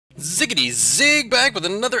Ziggity Zig back with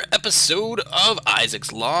another episode of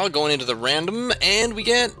Isaac's Law, going into the random, and we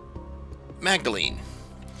get Magdalene.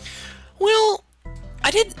 Well,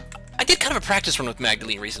 I did kind of a practice run with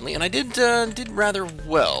Magdalene recently, and I did rather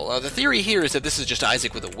well. The theory here is that this is just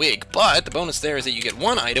Isaac with a wig, but the bonus there is that you get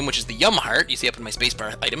one item, which is the Yum Heart. You see up in my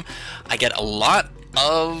spacebar item. I get a lot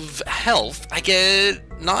of health. I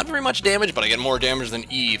get not very much damage, but I get more damage than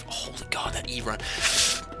Eve. Holy god, that Eve run.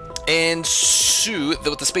 And Sue,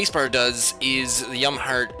 what the spacebar does is the Yum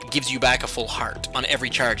Heart gives you back a full heart on every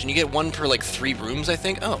charge, and you get one per like 3 rooms, I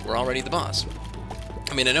think. Oh, we're already the boss.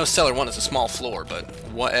 I mean, I know Cellar 1 is a small floor, but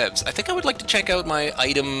whatevs. I think I would like to check out my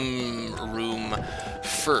item room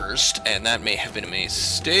first, and that may have been a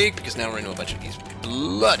mistake, because now we're into a bunch of these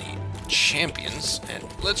bloody champions. And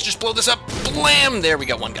let's just blow this up. Blam! There, we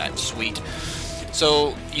got one guy. Sweet.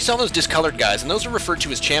 So, you saw those discolored guys, and those are referred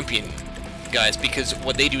to as champion guys, because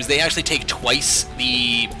what they do is they actually take twice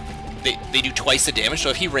the... They do twice the damage, so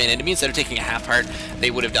if he ran into me, instead of taking a half heart,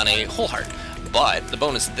 they would have done a whole heart. But the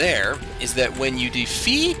bonus there is that when you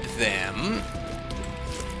defeat them,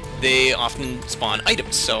 they often spawn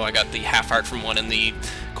items. So I got the half heart from one and the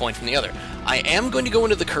coin from the other. I am going to go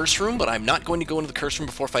into the curse room, but I'm not going to go into the curse room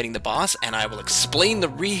before fighting the boss, and I will explain the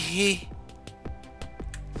Are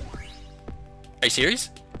you serious?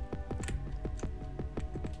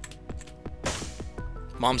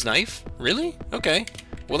 Mom's knife? Really? Okay.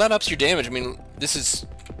 Well, that ups your damage. I mean, this is...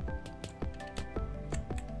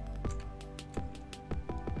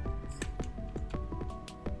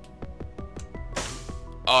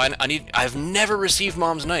 Oh, I've never received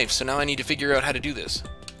Mom's knife, so now I need to figure out how to do this.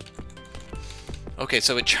 Okay,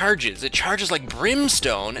 so it charges. It charges like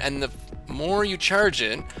brimstone, and the more you charge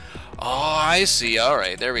it... Oh, I see.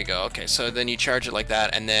 Alright, there we go. Okay, so then you charge it like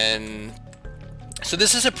that, and then... So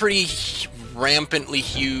this is a pretty rampantly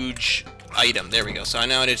huge item. There we go. So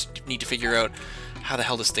now I just need to figure out how the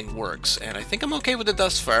hell this thing works, and I think I'm okay with it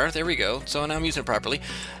thus far. There we go. So now I'm using it properly.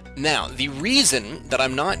 Now, the reason that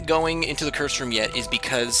I'm not going into the curse room yet is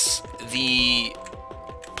because the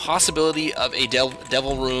possibility of a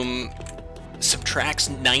devil room subtracts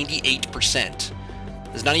 98%.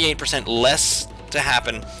 There's 98% less to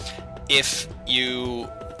happen if you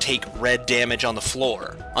take red damage on the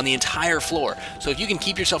floor, on the entire floor. So if you can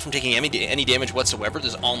keep yourself from taking any damage whatsoever,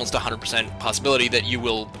 there's almost 100% possibility that you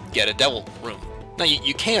will get a devil room. Now,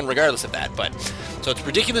 you can regardless of that, but... So it's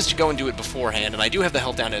ridiculous to go and do it beforehand, and I do have the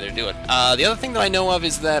health down there to do it. The other thing that I know of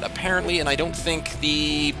is that apparently, and I don't think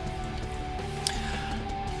the...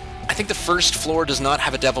 I think the first floor does not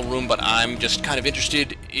have a devil room, but I'm just kind of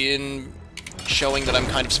interested in showing that I'm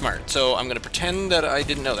kind of smart. So I'm going to pretend that I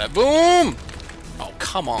didn't know that. Boom! Oh,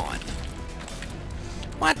 come on.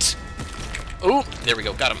 What? Oh, there we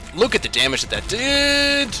go. Got him. Look at the damage that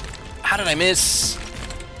did! How did I miss?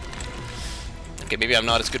 Okay, maybe I'm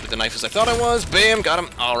not as good with the knife as I thought I was. Bam, got him.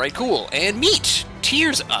 Alright, cool. And meat!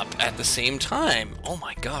 Tears up at the same time. Oh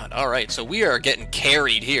my god. Alright, so we are getting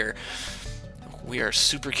carried here. We are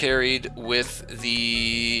super carried with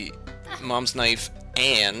the Mom's knife,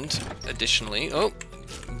 and additionally... Oh,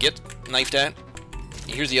 get knifed at.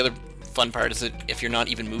 Here's the other fun part, is that if you're not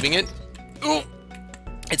even moving it... Oh!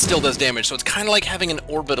 It still does damage, so it's kind of like having an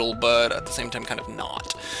orbital, but at the same time kind of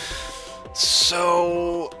not.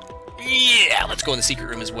 So... Yeah, let's go in the secret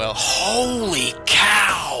room as well. Holy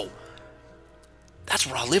cow! That's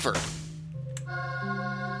raw liver.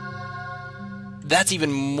 That's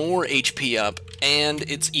even more HP up, and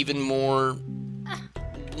it's even more...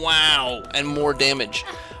 Wow, and more damage.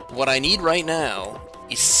 What I need right now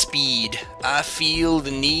is speed. I feel the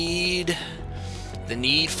need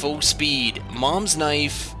for speed. Mom's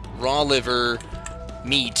knife, raw liver,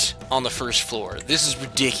 meat on the first floor. This is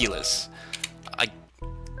ridiculous.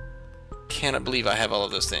 Cannot believe I have all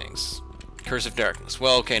of those things. Curse of Darkness.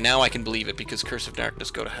 Well, okay, now I can believe it, because Curse of Darkness,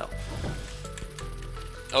 go to hell.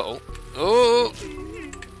 Uh-oh. Oh!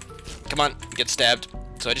 Come on, get stabbed.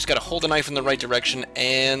 So I just gotta hold the knife in the right direction,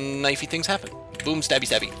 and knifey things happen. Boom, stabby,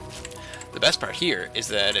 stabby. The best part here is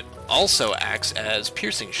that it also acts as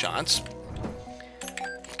piercing shots,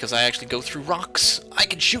 because I actually go through rocks. I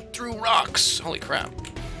can shoot through rocks! Holy crap.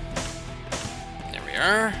 There we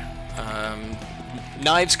are.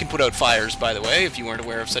 Knives can put out fires, by the way, if you weren't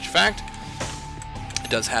aware of such a fact. It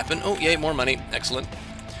does happen. Oh, yay, more money. Excellent.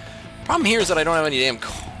 Problem here is that I don't have any damn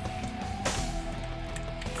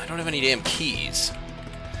keys.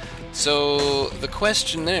 So, the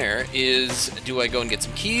question there is, do I go and get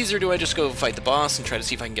some keys, or do I just go fight the boss and try to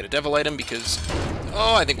see if I can get a devil item, because...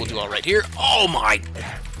 Oh, I think we'll do alright here. Oh my...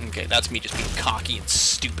 Okay, that's me just being cocky and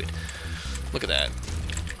stupid. Look at that.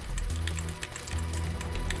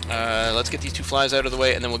 Let's get these 2 flies out of the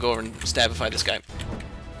way, and then we'll go over and stabify this guy.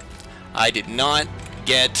 I did not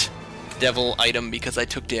get devil item because I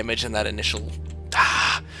took damage in that initial...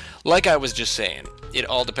 Like I was just saying, it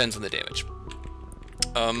all depends on the damage.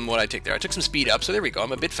 What I take there. I took some speed up, so there we go.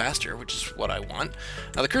 I'm a bit faster, which is what I want.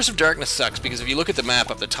 Now, the Curse of Darkness sucks, because if you look at the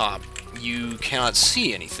map up the top, you cannot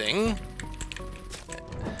see anything.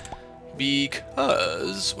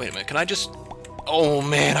 Because... Wait a minute, can I just... Oh,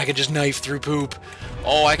 man, I can just knife through poop.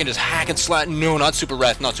 Oh, I can just hack and slat. No, not Super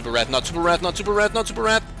Wrath, not Super Wrath, not Super Wrath, not Super Wrath, not Super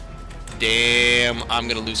Wrath. Damn, I'm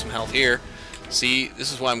gonna lose some health here. See,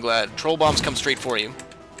 this is why I'm glad. Troll bombs come straight for you,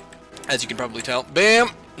 as you can probably tell. Bam!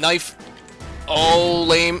 Knife. Oh,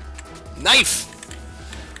 lame. Knife!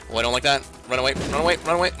 Oh, I don't like that. Run away, run away,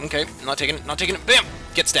 run away. Okay, not taking it, not taking it. Bam!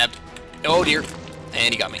 Get stabbed. Oh, dear.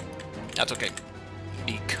 And he got me. That's okay.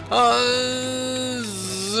 Because...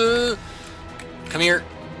 come here.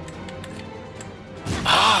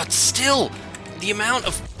 Ah, still! The amount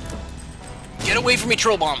of... Get away from me,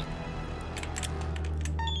 Troll Bomb!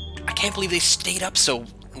 I can't believe they stayed up so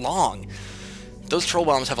long. Those Troll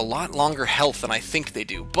Bombs have a lot longer health than I think they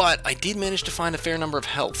do, but I did manage to find a fair number of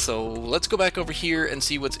health, so let's go back over here and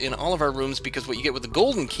see what's in all of our rooms, because what you get with the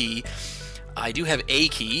golden key, I do have a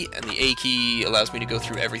key, and the A key allows me to go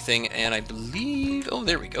through everything, and I believe... Oh,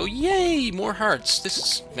 there we go. Yay! More hearts. This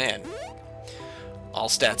is... Man. All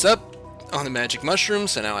stats up on the magic mushroom,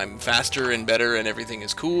 so now I'm faster and better and everything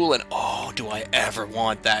is cool, and oh, do I ever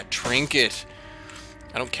want that trinket.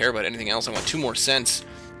 I don't care about anything else. I want 2 more cents,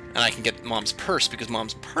 and I can get Mom's purse, because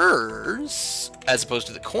Mom's purse, as opposed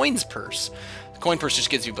to the coin's purse, the coin purse just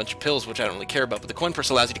gives you a bunch of pills, which I don't really care about, but the coin purse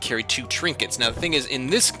allows you to carry 2 trinkets. Now, the thing is, in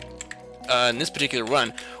this particular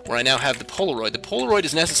run, where I now have the Polaroid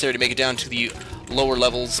is necessary to make it down to the lower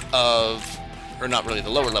levels of, or not really the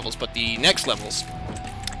lower levels, but the next levels.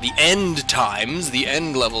 The end times, the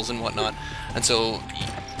end levels and whatnot, and so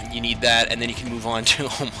you need that, and then you can move on to,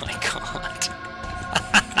 oh my god,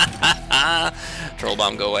 Troll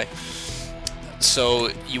Bomb, go away. So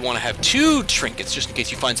you want to have 2 trinkets, just in case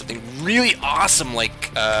you find something really awesome,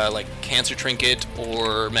 like Cancer Trinket,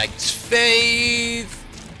 or Maggie's Faith.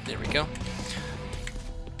 There we go.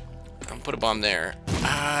 I'll put a bomb there.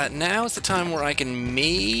 Now is the time where I can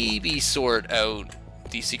maybe sort out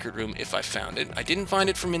the secret room if I found it. I didn't find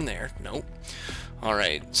it from in there. Nope.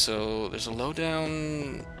 Alright, so there's a low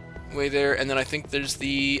down way there, and then I think there's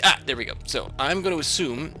the... Ah, there we go. So I'm going to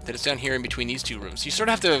assume that it's down here in between these 2 rooms. You sort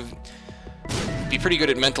of have to be pretty good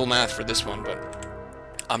at mental math for this one, but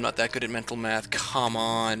I'm not that good at mental math. Come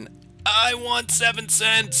on. I want 7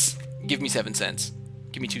 cents! Give me 7 cents.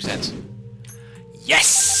 Give me 2 cents.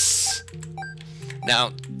 Yes!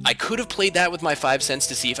 Now, I could have played that with my 5 cents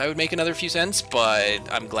to see if I would make another few cents, but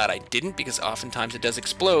I'm glad I didn't, because oftentimes it does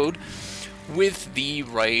explode with the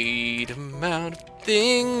right amount of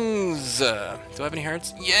things. Do I have any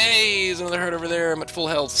hearts? Yay! There's another heart over there. I'm at full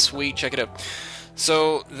health. Sweet, check it out.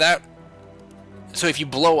 So if you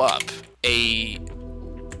blow up an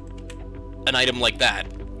item like that,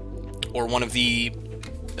 or one of the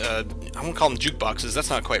I won't call them jukeboxes, that's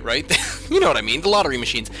not quite right. You know what I mean, the lottery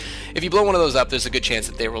machines. If you blow one of those up, there's a good chance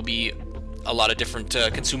that there will be a lot of different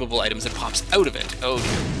consumable items that pops out of it. Oh,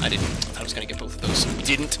 I didn't. I thought I was going to get both of those.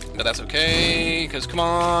 Didn't, but that's okay, because come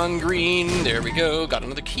on, green. There we go. Got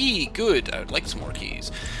another key. Good. I would like some more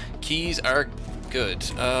keys. Keys are good.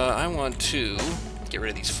 I want to get rid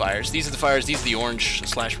of these fires. These are the fires. These are the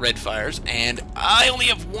orange/red fires, and I only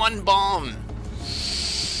have 1 bomb.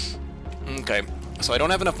 Okay. So I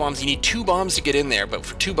don't have enough bombs. You need 2 bombs to get in there, but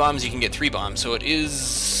for 2 bombs you can get 3 bombs, so it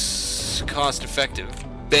is cost effective.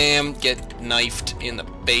 Bam, get knifed in the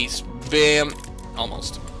base. Bam,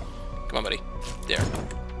 almost. Come on, buddy. There.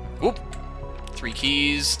 Whoop. 3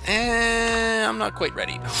 keys, and I'm not quite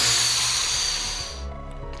ready.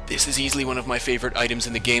 This is easily one of my favorite items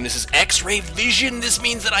in the game. This is X-ray vision. This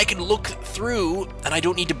means that I can look through, and I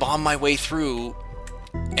don't need to bomb my way through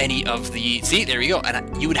any of the... See, there you go.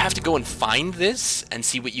 And you would have to go and find this and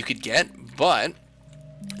see what you could get, but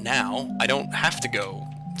now I don't have to go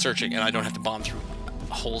searching, and I don't have to bomb through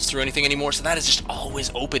holes through anything anymore, so that is just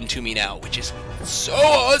always open to me now, which is so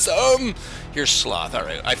awesome! Here's Sloth.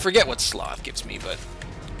 Alright, I forget what Sloth gives me, but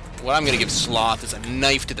what I'm gonna give Sloth is a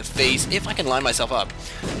knife to the face, if I can line myself up.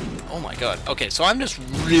 Oh my god. Okay, so I'm just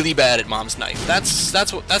really bad at Mom's knife. That's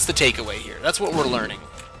the takeaway here. That's what we're learning.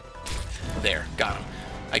 There, got him.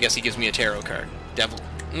 I guess he gives me a tarot card. Devil.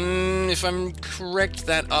 If I'm correct,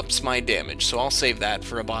 that ups my damage, so I'll save that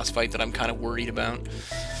for a boss fight that I'm kind of worried about.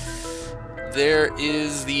 There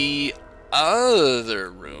is the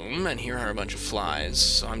other room, and here are a bunch of flies,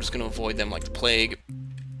 so I'm just going to avoid them like the plague.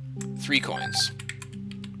 3 coins.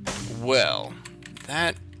 well.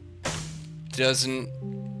 That doesn't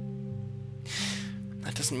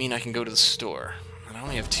mean I can go to the store. And I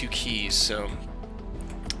only have 2 keys, so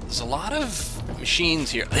there's a lot of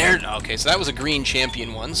machines here. There, okay, so that was a green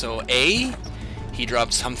champion one. So A, he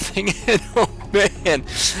dropped something, and oh man,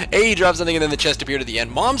 A, he dropped something, and then the chest appeared at the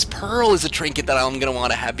end. Mom's Pearl is a trinket that I'm gonna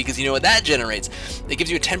want to have because you know what that generates? It gives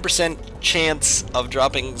you a 10% chance of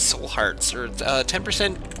dropping soul hearts, or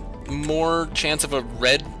 10% more chance of a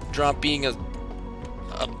red drop being a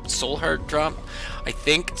soul heart drop. I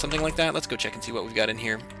think something like that. Let's go check and see what we've got in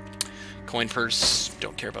here. Coin purse,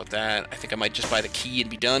 don't care about that. I think I might just buy the key and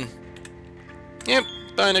be done. Yep,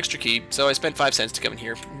 buy an extra key. So I spent 5 cents to come in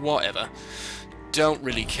here. Whatever. Don't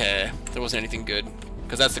really care. There wasn't anything good.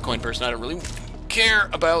 Because that's the coin purse, and I don't really care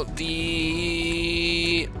about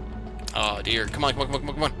the... Oh dear, come on, come on, come on, come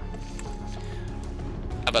on, come on.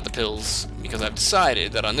 About the pills, because I've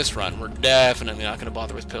decided that on this run, we're definitely not going to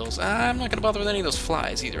bother with pills. I'm not going to bother with any of those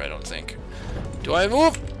flies either, I don't think. Do I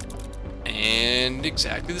move? And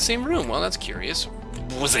exactly the same room. Well, that's curious.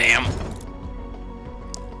 Wazam!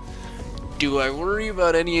 Do I worry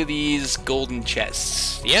about any of these golden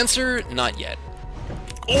chests? The answer, not yet.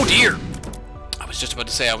 Oh dear! I was just about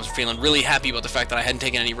to say I was feeling really happy about the fact that I hadn't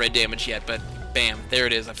taken any red damage yet, but bam, there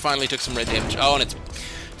it is. I finally took some red damage. Oh, and it's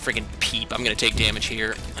freaking Peep. I'm gonna take damage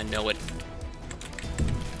here. I know it.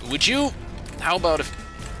 Would you? How about if...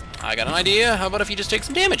 I got an idea. How about if you just take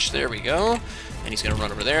some damage? There we go. And he's gonna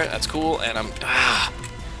run over there. That's cool. And I'm... Ah!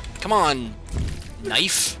 Come on,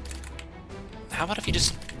 knife. How about if you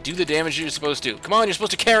just do the damage you're supposed to? Come on, you're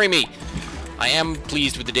supposed to carry me. I am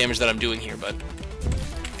pleased with the damage that I'm doing here, but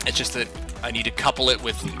it's just that I need to couple it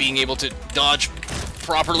with being able to dodge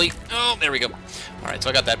properly. Oh, there we go. Alright, so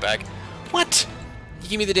I got that back. What? You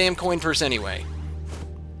give me the damn coin purse anyway.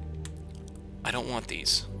 I don't want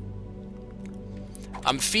these.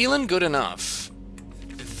 I'm feeling good enough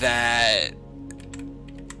that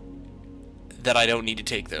I don't need to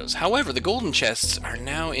take those. However, the golden chests are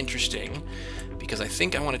now interesting because I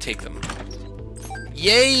think I want to take them.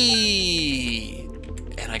 Yay!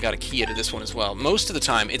 And I got a key out of this one as well. Most of the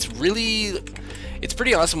time, it's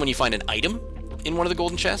pretty awesome when you find an item in one of the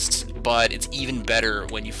golden chests, but it's even better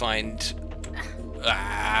when you find...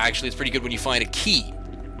 actually, it's pretty good when you find a key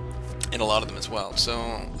in a lot of them as well. So,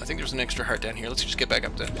 I think there's an extra heart down here. Let's just get back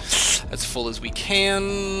up to as full as we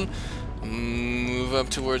can. Move up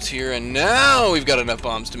towards here, and now we've got enough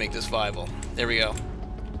bombs to make this viable. There we go.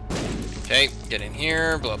 Okay, get in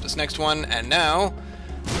here, blow up this next one, and now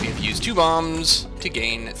we have used 2 bombs to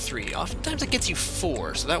gain 3. Oftentimes it gets you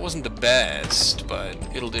 4, so that wasn't the best, but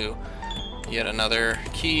it'll do. Yet another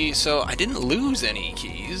key. So I didn't lose any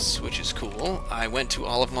keys, which is cool. I went to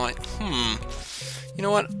all of my... You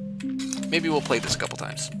know what? Maybe we'll play this a couple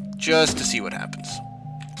times, just to see what happens.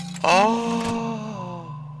 Oh!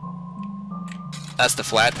 That's the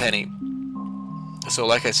flat penny. So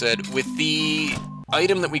like I said, with the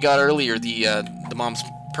item that we got earlier, the mom's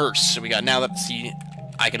purse, so we got now that, see,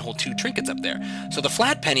 I can hold 2 trinkets up there. So the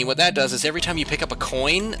flat penny, what that does is every time you pick up a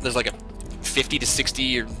coin, there's like a 50 to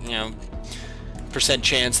 60 or, %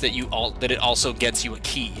 chance that it also gets you a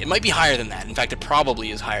key. It might be higher than that. In fact, it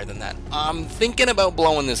probably is higher than that. I'm thinking about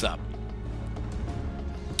blowing this up.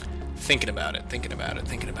 Thinking about it, thinking about it,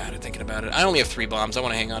 thinking about it, thinking about it. I only have 3 bombs. I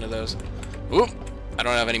want to hang on to those. Oop! I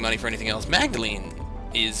don't have any money for anything else. Magdalene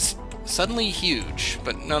is suddenly huge,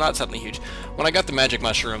 but no, not suddenly huge. When I got the magic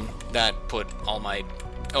mushroom, that put all my...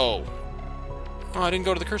 Oh, I didn't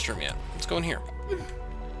go to the curse room yet. Let's go in here.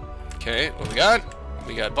 Okay, what we got?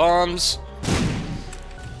 We got bombs.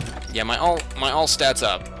 Yeah, my all stats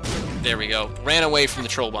up. There we go. Ran away from the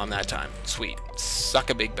troll bomb that time. Sweet. Suck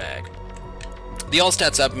a big bag. The all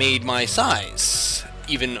stats up made my size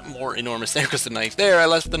even more enormous there because the knife there. I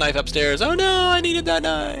left the knife upstairs. Oh no, I needed that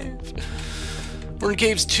knife. We're in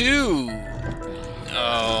caves 2.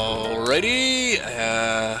 Alrighty.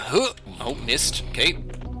 Oh, missed. Okay.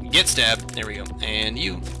 Get stabbed. There we go. And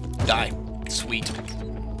you die. Sweet.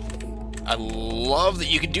 I love that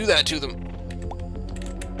you can do that to them.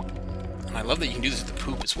 And I love that you can do this with the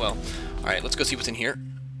poop as well. Alright, let's go see what's in here.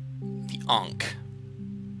 The Ankh.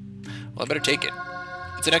 Well, I better take it.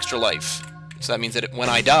 It's an extra life. So that means that when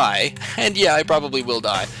I die, and yeah, I probably will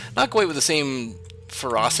die, not quite with the same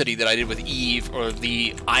ferocity that I did with Eve, or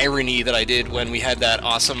the irony that I did when we had that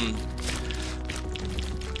awesome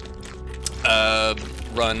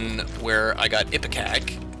run where I got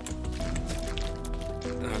Ipecac.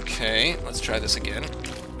 Okay, let's try this again.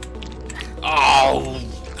 Oh!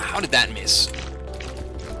 How did that miss?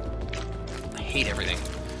 I hate everything.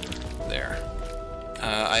 There.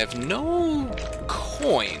 I have no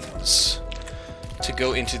coins. to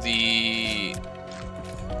go into the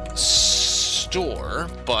store,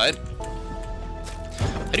 but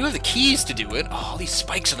I do have the keys to do it. Oh, all these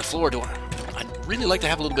spikes on the floor. I'd really like to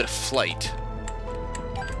have a little bit of flight.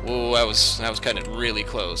 Whoa, that was kind of really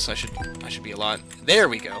close. I should be a lot. There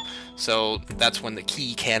we go. So that's when the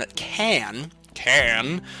key can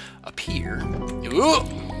appear. Ooh!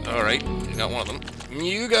 All right, got one of them.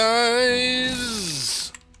 You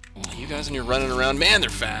guys and you're running around. Man, they're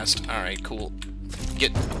fast. All right, cool.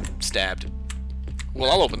 Get stabbed.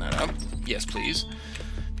 Well, I'll open that up. Yes, please.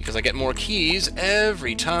 Because I get more keys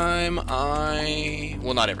every time I...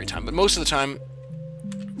 Well, not every time, but most of the time.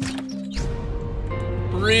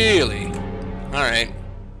 Really? Alright.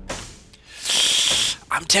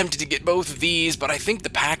 I'm tempted to get both of these, but I think the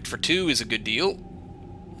pact for 2 is a good deal.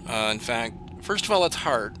 In fact, first of all, it's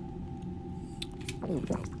hard.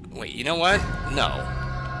 Wait, you know what? No.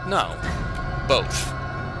 No. Both.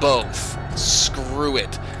 Both. Screw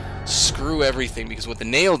it. Screw everything, because what the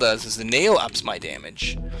nail does is the nail ups my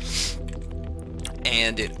damage.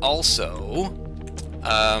 And it also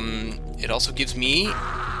gives me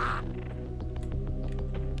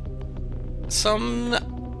some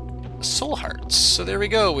soul hearts. So there we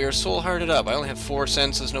go. We are soul hearted up. I only have 4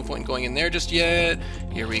 cents. There's no point in going in there just yet.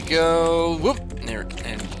 Here we go. Whoop. There.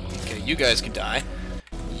 And okay, you guys can die.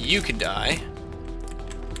 You can die.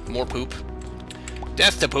 More poop.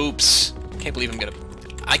 Death to poops.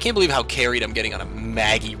 I can't believe how carried I'm getting on a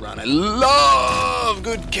Maggie run. I love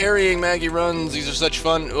good carrying Maggie runs. These are such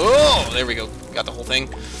fun. Oh, there we go. Got the whole thing.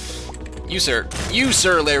 You, sir,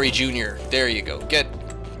 Larry Jr. There you go. Get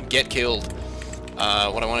killed.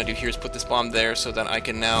 What I want to do here is put this bomb there so that I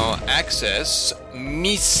can now access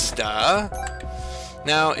Mista.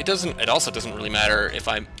 Now, it also doesn't really matter if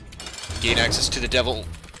I gain access to the devil.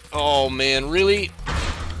 Oh, man, really?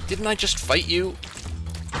 Didn't I just fight you?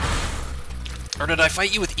 Or did I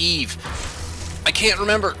fight you with Eve? I can't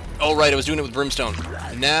remember. Oh, right, I was doing it with Brimstone.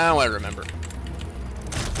 Now I remember.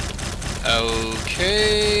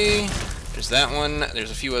 Okay. There's that one. There's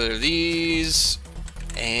a few other of these.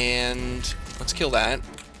 And let's kill that.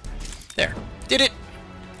 There. Did it!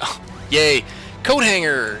 Oh, yay. Coat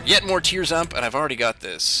hanger! Yet more tears up, and I've already got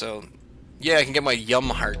this. So, yeah, I can get my yum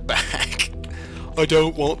heart back. I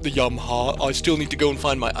don't want the yum heart. I still need to go and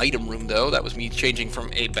find my item room, though. That was me changing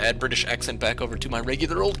from a bad British accent back over to my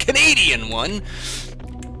regular old Canadian one.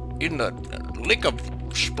 In the lick of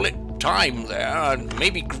split time there.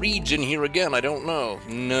 Maybe greed's in here again, I don't know.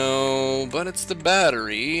 No, but it's the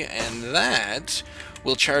battery, and that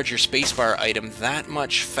will charge your spacebar item that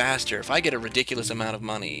much faster if I get a ridiculous amount of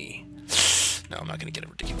money. No, I'm not going to get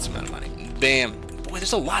a ridiculous amount of money. Bam. Boy,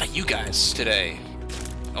 there's a lot of you guys today.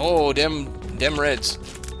 Oh, dem reds.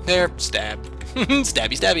 There, stab.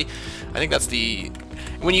 Stabby, stabby. I think that's the...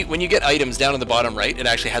 When you get items down in the bottom right, it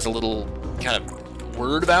actually has a little kind of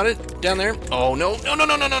word about it down there. Oh, no. No, no,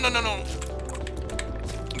 no, no, no, no, no, no.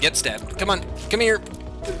 Get stabbed. Come on. Come here.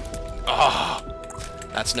 Oh,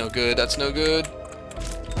 that's no good. That's no good.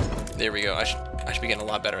 There we go. I should be getting a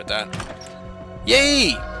lot better at that.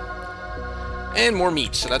 Yay! And more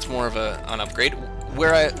meat, so that's more of an upgrade.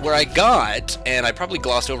 Where I got, and I probably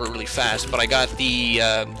glossed over it really fast, but I got the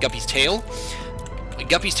Guppy's Tail.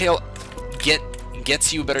 Guppy's Tail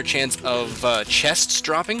gets you a better chance of chests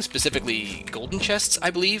dropping, specifically golden chests, I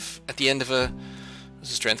believe, at the end of a... This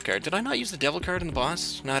is a strength card. Did I not use the devil card in the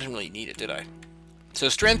boss? No, I didn't really need it, did I? So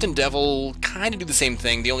strength and devil kind of do the same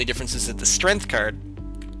thing. The only difference is that the strength card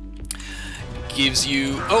gives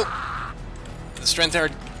you... Oh! The strength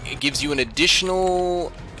card gives you an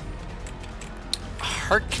additional...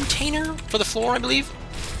 heart container for the floor, I believe.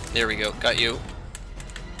 There we go. Got you.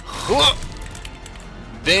 Whoa!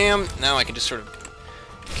 Bam! Now I can just sort of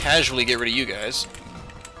casually get rid of you guys.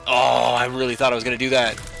 Oh, I really thought I was going to do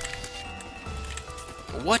that.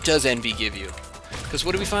 What does envy give you? Because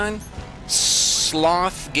what did we find?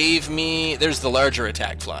 Sloth gave me... There's the larger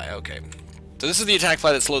attack fly. Okay. So this is the attack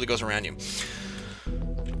fly that slowly goes around you.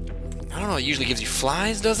 I don't know. It usually gives you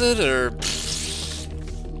flies, does it? Or...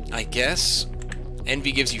 I guess.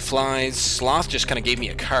 Envy gives you flies. Sloth just kind of gave me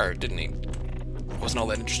a card, didn't he? Wasn't all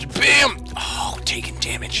that interested. Bam! Oh, taking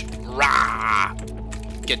damage. Rah!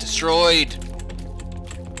 Get destroyed.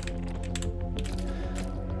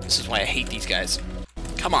 This is why I hate these guys.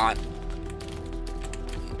 Come on.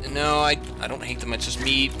 No, I don't hate them. It's just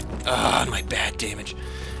me. Ugh, my bad damage.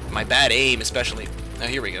 My bad aim, especially. Now,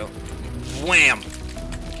 here we go. Wham!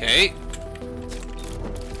 Okay.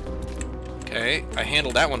 Okay, I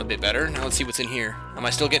handled that one a bit better. Now let's see what's in here. Am I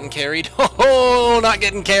still getting carried? Oh, not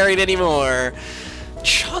getting carried anymore.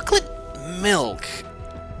 Chocolate milk.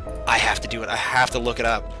 I have to do it. I have to look it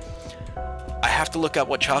up. I have to look up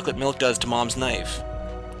what chocolate milk does to Mom's knife.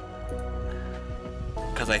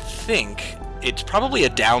 Because I think it's probably a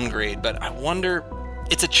downgrade, but I wonder...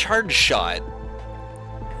 It's a charge shot.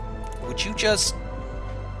 Would you just...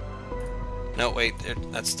 No, wait,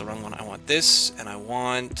 that's the wrong one. I want this, and I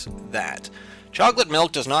want that. Chocolate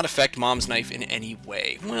milk does not affect Mom's knife in any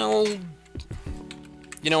way. Well...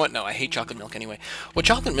 You know what? No, I hate chocolate milk anyway. What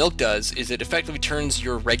chocolate milk does is it effectively turns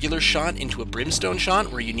your regular shot into a brimstone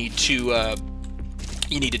shot where you need to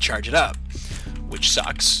charge it up, which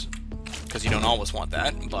sucks because you don't always want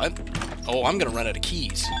that. But oh, I'm gonna run out of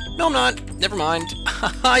keys. No, I'm not. Never mind.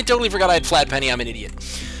 I totally forgot I had flat penny. I'm an idiot.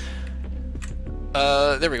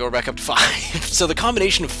 There we go. We're back up to 5. So the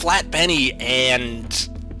combination of flat penny and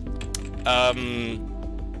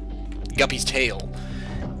Guppy's tail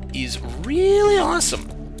is really awesome.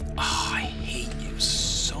 Oh, I hate you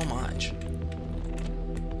so much.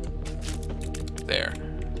 There.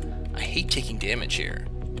 I hate taking damage here.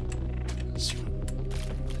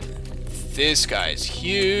 This guy's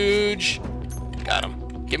huge. Got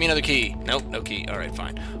him. Give me another key. Nope, no key. Alright,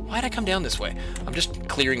 fine. Why'd I come down this way? I'm just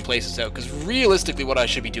clearing places out, because realistically what I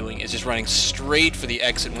should be doing is just running straight for the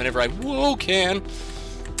exit whenever I can.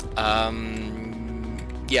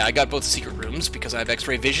 Yeah, I got both secret rooms because I have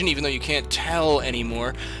X-ray vision, even though you can't tell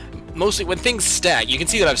anymore. Mostly when things stack, you can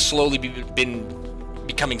see that I've slowly been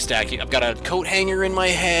becoming stacky. I've got a coat hanger in my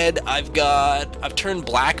head. I've turned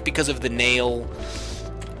black because of the nail,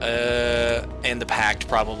 and the pact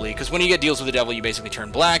probably. Because when you get deals with the devil, you basically turn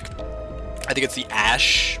black. I think it's the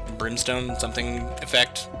ash, brimstone, something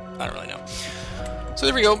effect. I don't really know. So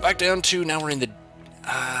there we go. Back down to now we're in the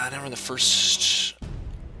first.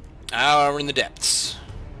 We're in the depths.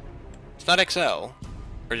 It's not XL.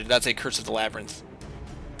 Or did that say Curse of the Labyrinth?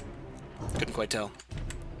 Couldn't quite tell.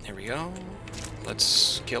 Here we go.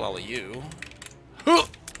 Let's kill all of you. Huh!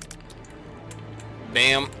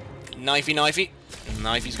 Bam. Knifey, knifey.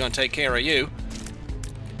 Knifey's gonna take care of you.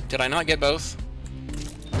 Did I not get both?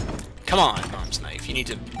 Come on, Mom's knife. You need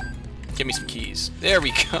to give me some keys. There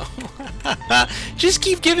we go. Just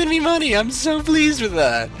keep giving me money. I'm so pleased with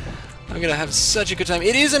that. I'm gonna have such a good time.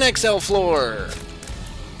 It is an XL floor.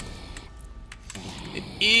 It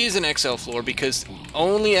is an XL floor because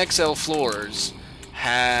only XL floors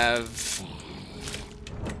have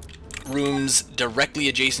rooms directly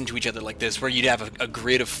adjacent to each other like this, where you'd have a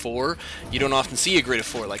grid of 4. You don't often see a grid of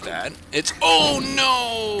 4 like that. It's... Oh,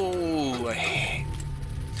 no!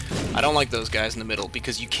 I don't like those guys in the middle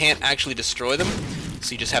because you can't actually destroy them,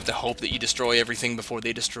 so you just have to hope that you destroy everything before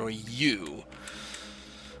they destroy you.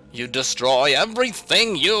 You destroy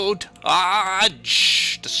everything you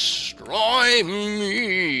touch. Destroy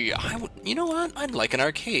me. You know what? I'd like an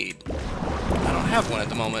arcade. I don't have one at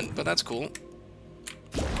the moment, but that's cool.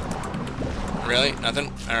 Really?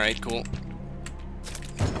 Nothing? Alright, cool.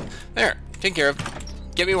 There. Taken care of.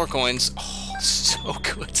 Get me more coins. Oh, so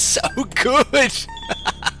good. So good.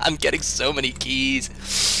 I'm getting so many keys.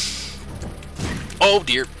 Oh,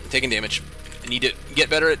 dear. Taking damage. I need to get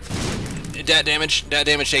better at... Dat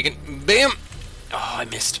damage taken. Bam! Oh, I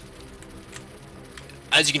missed.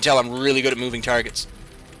 As you can tell, I'm really good at moving targets.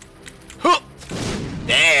 Huh!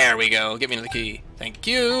 There we go. Get me another key. Thank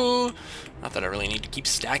you. Not that I really need to keep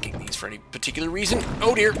stacking these for any particular reason.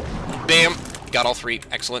 Oh dear. Bam! Got all 3.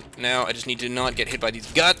 Excellent. Now I just need to not get hit by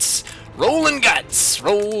these guts. Rolling guts!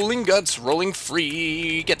 Rolling guts. Rolling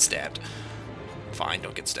free. Get stabbed. Fine,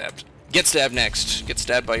 don't get stabbed. Get stabbed next. Get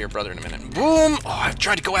stabbed by your brother in a minute. Boom! Oh, I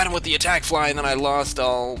tried to go at him with the attack fly, and then I lost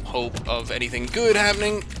all hope of anything good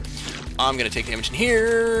happening. I'm gonna take damage in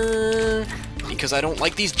here, because I don't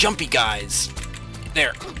like these jumpy guys.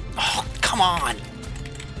 There. Oh, come on!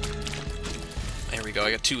 There we go,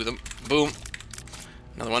 I got 2 of them. Boom.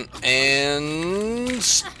 Another one. And...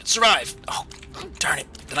 survive! Oh, darn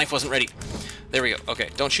it. The knife wasn't ready. There we go. Okay,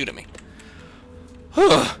 don't shoot at me.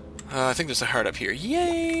 Whew. I think there's a heart up here.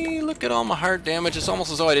 Yay! Look at all my heart damage. It's almost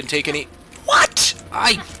as though I didn't take any... What?!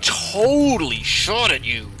 I totally shot at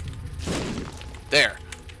you! There.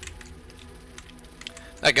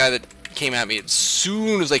 That guy that came at me as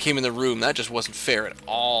soon as I came in the room, that just wasn't fair at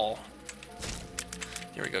all.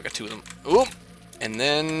 Here we go, got 2 of them. Oop! And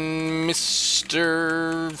then...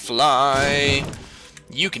 Mr. Fly.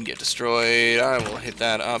 You can get destroyed. I will hit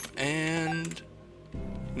that up, and...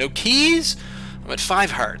 No keys? I'm at 5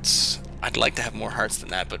 hearts. I'd like to have more hearts than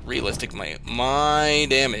that, but realistic, my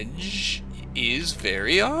damage is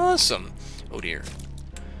very awesome. Oh dear.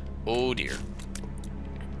 Oh dear.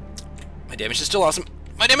 My damage is still awesome.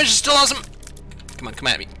 My damage is still awesome! Come on, come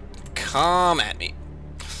at me. Come at me.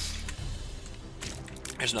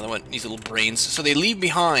 There's another one. These little brains. So they leave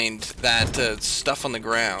behind that stuff on the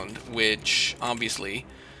ground, which, obviously,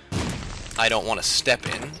 I don't want to step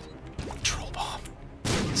in. Troll bomb.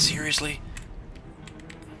 Seriously?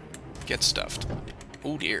 Get stuffed.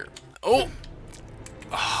 Oh, dear. Oh!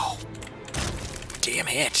 Oh! Damn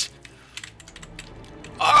it!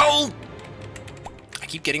 Oh! I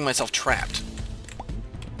keep getting myself trapped.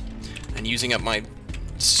 And using up my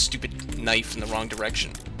stupid knife in the wrong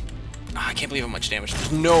direction. Oh, I can't believe how much damage.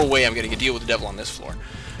 There's no way I'm getting a deal with the devil on this floor.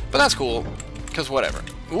 But that's cool, because whatever.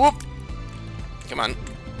 Whoop! Come on.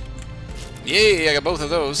 Yay, I got both of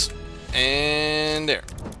those. And there.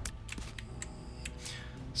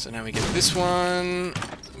 So now we get this one.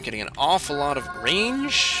 I'm getting an awful lot of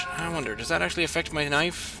range. I wonder, does that actually affect my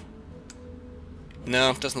knife? No,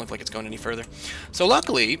 it doesn't look like it's going any further. So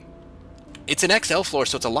luckily, it's an XL floor,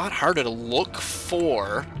 so it's a lot harder to look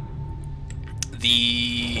for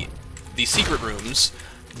the secret rooms.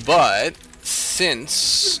 But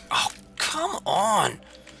since... Oh, come on!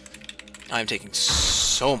 I'm taking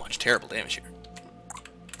so much terrible damage here.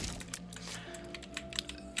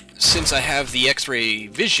 Since I have the X-ray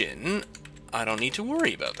vision, I don't need to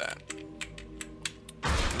worry about that.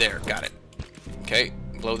 There, got it. Okay,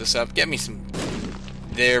 blow this up. Get me some...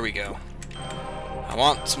 There we go. I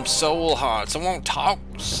want some soul hearts. I want talk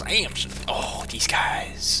Samson. Oh, these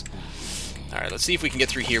guys. Alright, let's see if we can get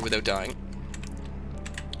through here without dying.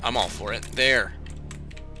 I'm all for it. There.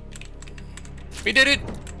 We did it!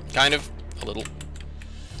 Kind of. A little.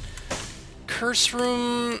 Curse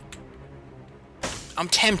room... I'm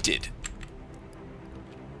tempted.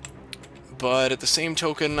 But at the same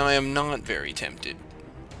token, I am not very tempted.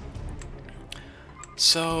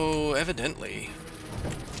 So, evidently...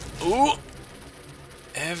 Ooh!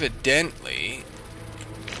 Evidently...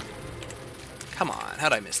 Come on,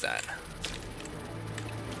 how'd I miss that?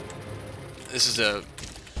 This is a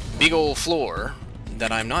big old floor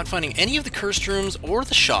that I'm not finding any of the cursed rooms or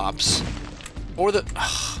the shops or the...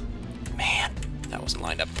 Ugh, man, that wasn't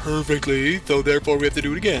lined up perfectly, so therefore we have to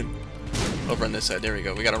do it again. Over on this side, there we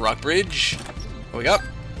go. We got a rock bridge. What we got?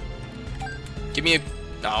 Give me a...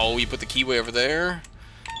 Oh, you put the key way over there.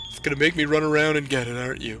 It's gonna make me run around and get it,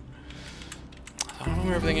 aren't you? I don't know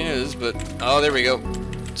where everything is, but... Oh, there we go.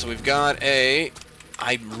 So we've got a...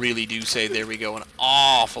 I really do say there we go an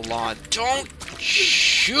awful lot. Don't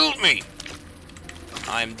shoot me!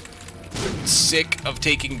 I'm sick of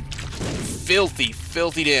taking filthy,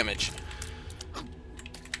 filthy damage.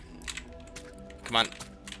 Come on.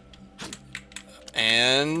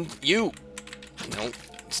 And you. Nope.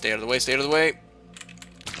 Stay out of the way, stay out of the way.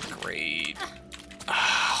 Great.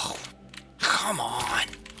 Oh, come on.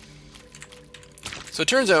 So it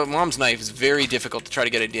turns out Mom's knife is very difficult to try to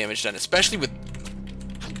get any damage done, especially with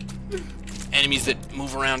enemies that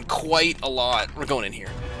move around quite a lot. We're going in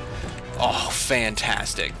here. Oh,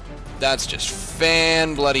 fantastic. That's just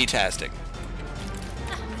fan-bloody-tastic.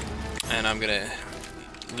 And I'm gonna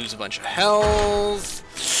lose a bunch of health.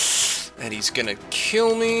 And he's gonna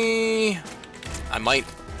kill me. I might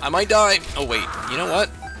die. Oh, wait. You know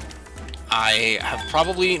what? I have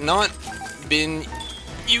probably not been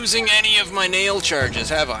using any of my nail charges,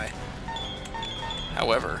 have I?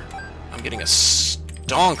 However, I'm getting a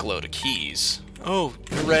stonk load of keys. Oh,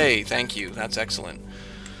 hooray. Thank you. That's excellent.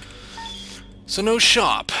 So no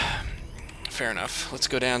shop. Fair enough. Let's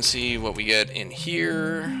go down and see what we get in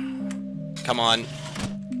here. Come on.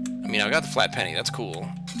 I mean, I've got the flat penny. That's cool.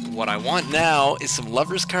 What I want now is some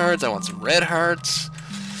lovers cards. I want some red hearts.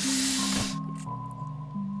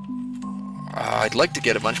 I'd like to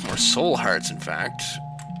get a bunch more soul hearts, in fact.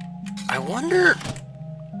 I wonder...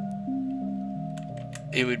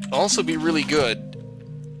 It would also be really good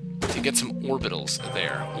to get some orbitals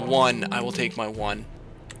there. One. I will take my one.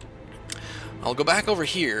 I'll go back over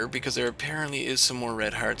here, because there apparently is some more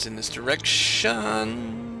red hearts in this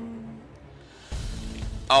direction.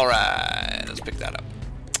 Alright, let's pick that up.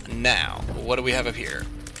 Now, what do we have up here?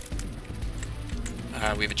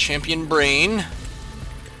 We have a champion brain,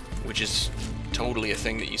 which is totally a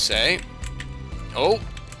thing that you say. Oh,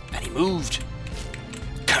 and he moved.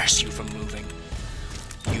 Curse you for moving.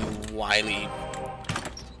 You wily...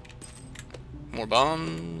 More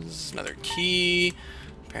bombs, another key.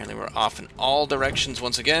 Apparently we're off in all directions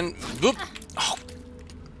once again. Boop! Oh.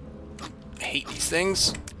 I hate these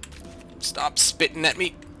things. Stop spitting at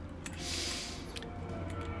me.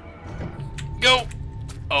 Go!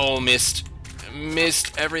 Oh, missed.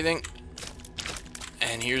 Missed everything.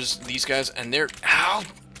 And here's these guys, and they're... Ow!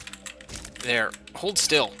 There. Hold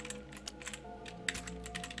still.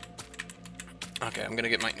 Okay, I'm gonna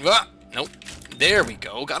get my... Ah! Nope. There we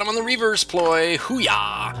go. Got him on the reverse ploy.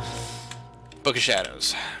 Hoo-yah! Book of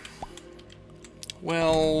Shadows.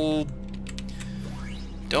 Well,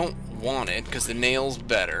 don't want it, because the nail's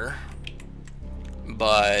better.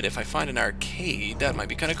 But if I find an arcade, that might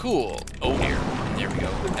be kind of cool. Oh dear. There we go.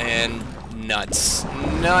 And nuts.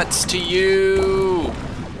 Nuts to you!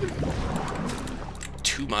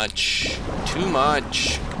 Too much. Too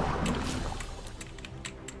much.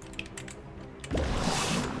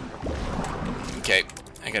 Okay.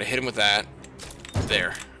 I gotta hit him with that.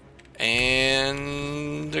 There.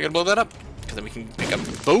 And I gotta blow that up. Because then we can pick up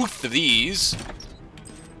both of these.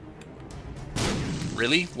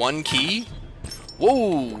 Really? One key?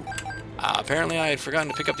 Whoa! Apparently I had forgotten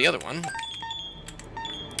to pick up the other one.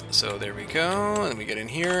 So there we go. And we get in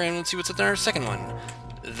here and let's see what's in our second one.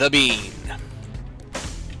 The bean.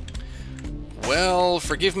 Well,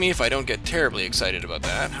 forgive me if I don't get terribly excited about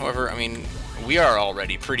that. However, I mean, we are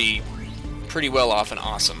already pretty well off and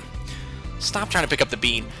awesome. Stop trying to pick up the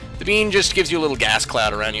bean. The bean just gives you a little gas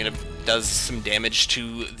cloud around you and it does some damage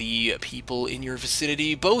to the people in your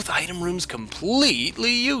vicinity. Both item rooms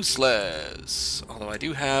completely useless. Although I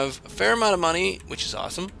do have a fair amount of money, which is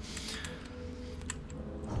awesome.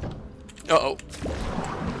 Uh-oh.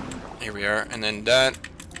 Here we are. And then that.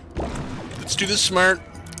 Let's do this smart.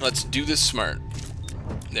 Let's do this smart.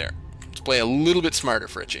 There. Let's play a little bit smarter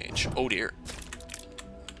for a change. Oh dear.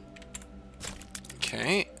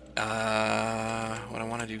 Okay. What I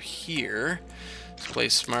want to do here is play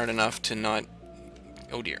smart enough to not...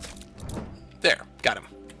 Oh dear. There. Got him.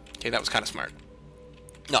 Okay, that was kind of smart.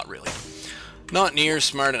 Not really. Not near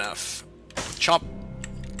smart enough. Chop.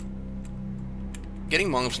 Getting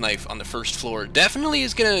Mom's knife on the first floor definitely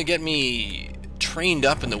is going to get me trained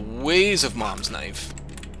up in the ways of Mom's knife.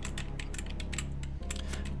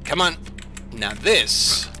 Come on. Now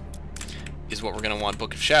this is what we're going to want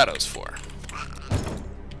Book of Shadows for.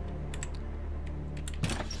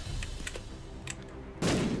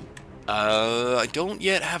 I don't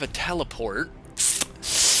yet have a teleport.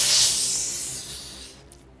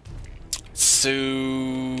 So,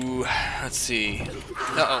 let's see.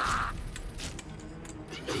 Uh-oh.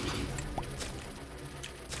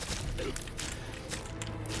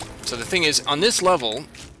 So the thing is, on this level,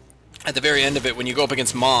 at the very end of it, when you go up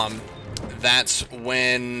against Mom, that's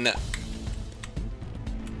when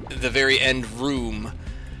the very end room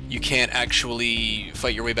you can't actually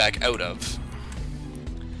fight your way back out of.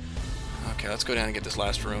 Okay, let's go down and get this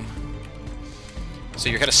last room. So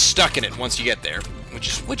you're kind of stuck in it once you get there,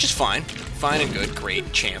 which is fine. Fine and good.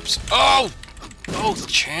 Great. Champs. Oh! Both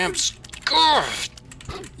champs. God!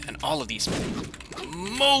 And all of these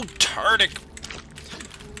motardic...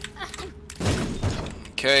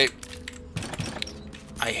 Okay.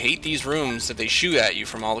 I hate these rooms that they shoot at you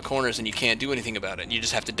from all the corners and you can't do anything about it. You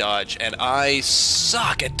just have to dodge. And I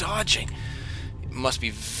suck at dodging. It must be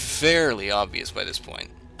fairly obvious by this point.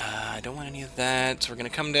 I don't want any of that, so we're going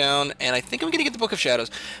to come down, and I think I'm going to get the Book of Shadows,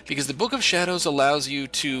 because the Book of Shadows allows you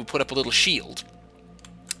to put up a little shield.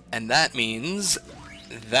 And that means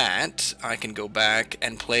that I can go back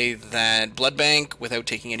and play that Blood Bank without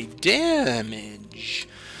taking any damage.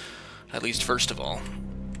 At least first of all.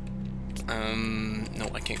 No,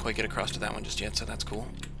 I can't quite get across to that one just yet, so that's cool.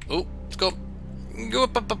 Oh, let's go. Go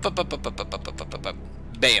up, up, up, up, up, up, up, up, up, up, up, up.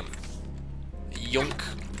 Bam. Yonk,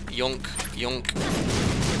 yonk, yonk.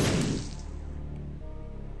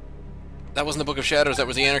 That wasn't the Book of Shadows, that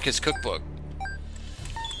was the Anarchist Cookbook.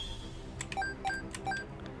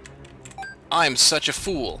 I'm such a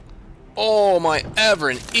fool. Oh, my ever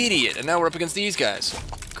an idiot. And now we're up against these guys.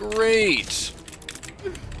 Great.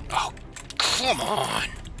 Oh, come on.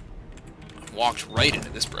 I walked right into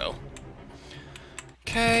this, bro.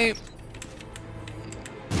 Okay.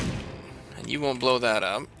 And you won't blow that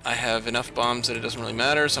up. I have enough bombs that it doesn't really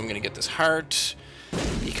matter, so I'm going to get this heart.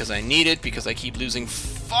 Because I need it, because I keep losing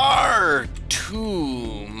far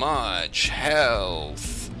too much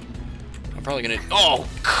health. I'm probably gonna... Oh,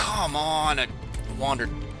 come on! I wandered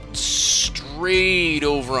straight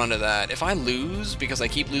over onto that. If I lose, because I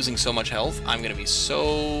keep losing so much health, I'm gonna be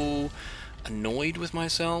so annoyed with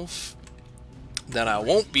myself that I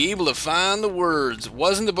won't be able to find the words. It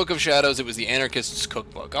wasn't the Book of Shadows, it was the Anarchist's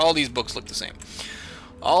Cookbook. All these books look the same.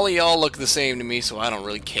 All of y'all look the same to me, so I don't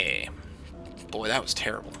really care. Boy, that was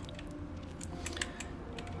terrible.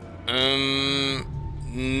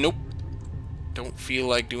 Nope. Don't feel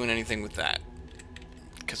like doing anything with that.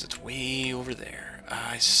 Because it's way over there.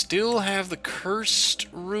 I still have the cursed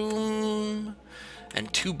room.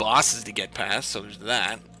 And 2 bosses to get past, so there's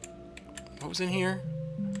that. What was in here?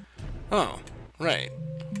 Oh, right.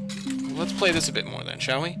 Let's play this a bit more then,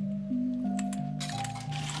 shall we?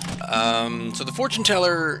 So the fortune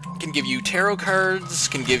teller can give you tarot cards,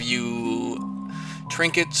 can give you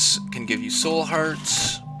trinkets, can give you soul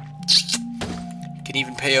hearts, can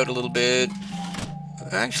even pay out a little bit.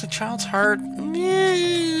 Actually, Child's Heart...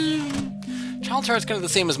 Child's Heart's kind of the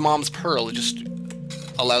same as Mom's Pearl, it just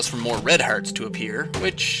allows for more red hearts to appear,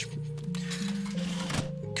 which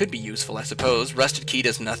could be useful, I suppose. Rusted Key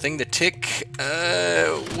does nothing. The Tick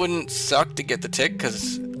wouldn't suck to get the Tick,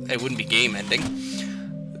 because it wouldn't be game-ending.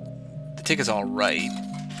 The Tick is alright.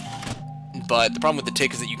 But the problem with the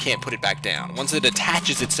Tick is that you can't put it back down. Once it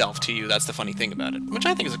attaches itself to you, that's the funny thing about it. Which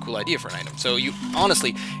I think is a cool idea for an item. So you,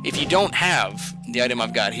 honestly, if you don't have the item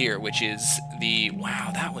I've got here, which is the...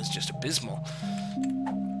 Wow, that was just abysmal.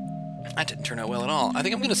 That didn't turn out well at all. I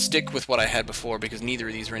think I'm going to stick with what I had before, because neither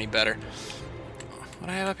of these are any better. What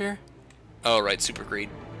do I have up here? Oh, right, Super Greed.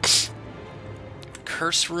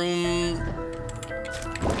 Curse Room...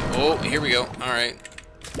 Oh, here we go. Alright.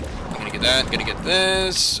 I'm gonna get that, gonna get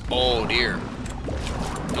this. Oh dear.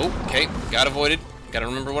 Oh, okay, got avoided. Gotta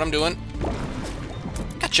remember what I'm doing.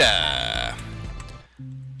 Gotcha!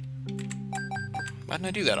 Why didn't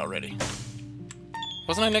I do that already?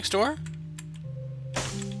 Wasn't I next door?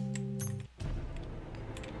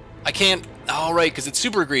 I can't... Oh, right, because it's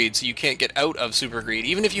Super Greed, so you can't get out of Super Greed,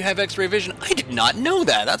 even if you have X-ray vision. I did not know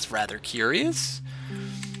that. That's rather curious.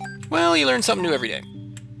 Well, you learn something new every day.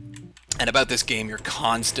 And about this game, you're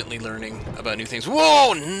constantly learning about new things.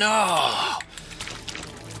 Whoa, no!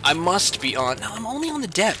 I must be on... No, I'm only on the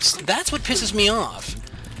depths. That's what pisses me off.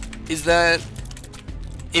 Is that...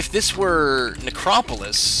 If this were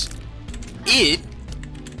Necropolis, it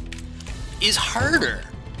is harder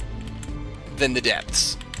than the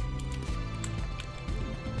depths.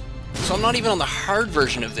 So I'm not even on the hard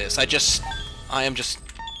version of this. I am just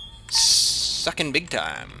sucking big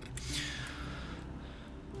time.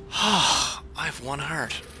 I have one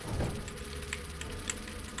heart.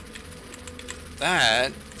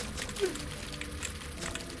 That...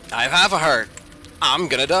 I have half a heart. I'm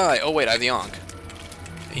gonna die. Oh wait, I have the Ankh.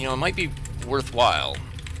 You know, it might be worthwhile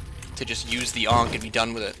to just use the Ankh and be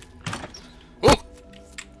done with it. Whoa!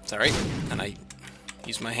 Sorry. And I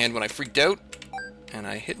used my hand when I freaked out. And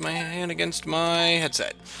I hit my hand against my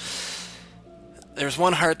headset. There's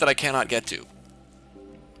one heart that I cannot get to.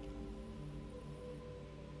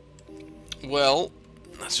 Well,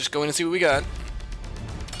 let's just go in and see what we got.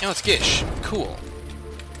 Oh, it's Gish. Cool.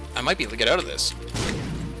 I might be able to get out of this.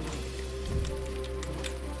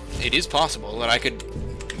 It is possible that I could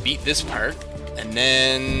beat this part, and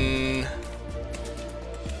then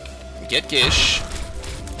get Gish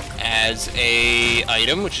as a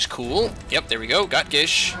item, which is cool. Yep, there we go. Got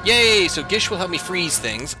Gish. Yay! So Gish will help me freeze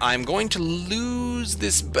things. I'm going to lose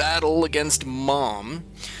this battle against Mom,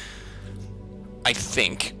 I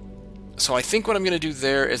think. So I think what I'm going to do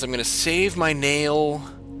there is I'm going to save my nail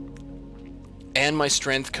and my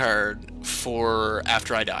strength card for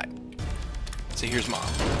after I die. So here's Mom,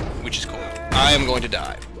 which is cool. I am going to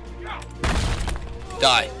die.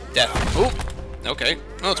 Die. Death. Oh, okay.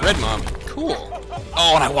 Oh, it's Red Mom. Cool.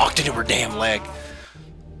 Oh, and I walked into her damn leg.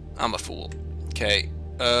 I'm a fool. Okay.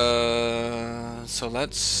 So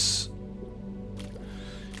let's...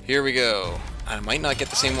 Here we go. I might not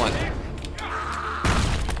get the same one.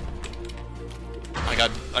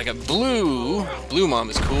 I got blue. Blue Mom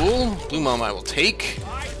is cool. Blue Mom I will take.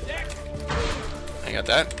 I got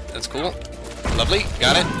that. That's cool. Lovely.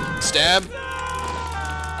 Got it. Stab.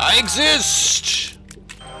 I exist!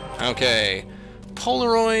 Okay.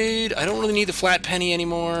 Polaroid. I don't really need the flat penny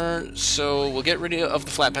anymore, so we'll get rid of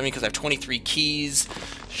the flat penny because I have 23 keys.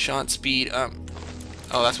 Shot speed. Oh,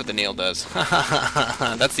 that's what the nail does.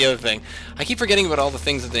 That's the other thing. I keep forgetting about all the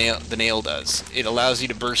things that the nail does. It allows you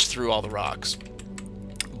to burst through all the rocks.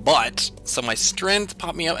 But, so my strength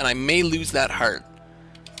popped me out, and I may lose that heart.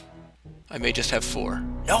 I may just have 4.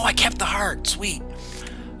 No, I kept the heart! Sweet!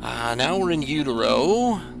 Now we're in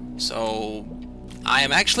Utero, so I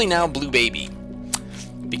am actually now Blue Baby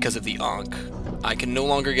because of the Ankh. I can no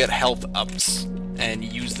longer get health ups and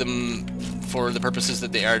use them for the purposes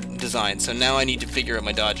that they are designed, so now I need to figure out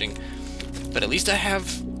my dodging. But at least I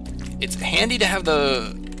have... It's handy to have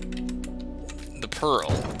the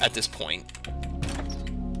pearl at this point.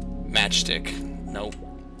 Matchstick. Nope.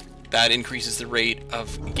 That increases the rate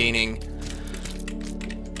of gaining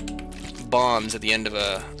bombs at the end of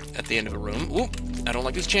a room. Ooh, I don't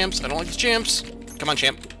like these champs. I don't like these champs. Come on,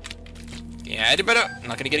 champ. Yeah, I did better. I'm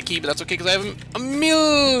not gonna get a key, but that's okay because I have a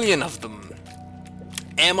million of them.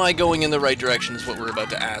 Am I going in the right direction is what we're about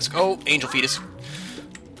to ask. Oh, angel fetus.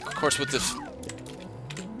 Of course, with the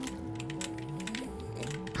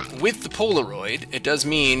Polaroid, it does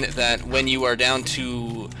mean that when you are down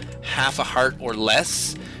to half a heart or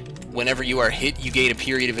less, whenever you are hit, you gain a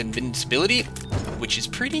period of invincibility. which is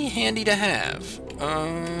pretty handy to have.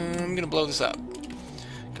 I'm gonna blow this up,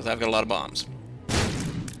 because I've got a lot of bombs.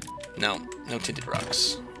 No tinted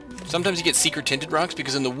rocks. Sometimes you get secret tinted rocks,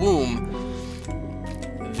 because in the womb,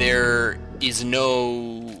 there is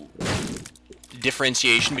no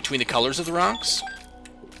differentiation between the colors of the rocks.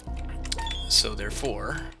 So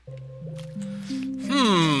therefore...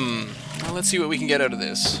 Well, let's see what we can get out of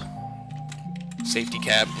this. Safety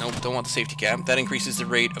cap. Nope, don't want the safety cap. That increases the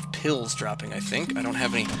rate of pills dropping, I think. I don't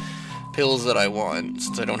have any pills that I want,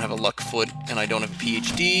 since I don't have a luck foot and I don't have a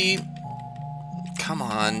PhD. Come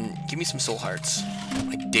on, give me some soul hearts.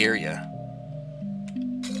 I dare ya.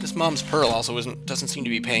 This Mom's Pearl also doesn't seem to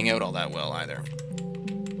be paying out all that well either.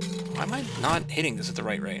 Why am I not hitting this at the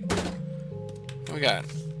right rate? What we got?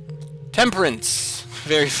 Temperance!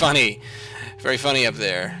 Very funny. Very funny up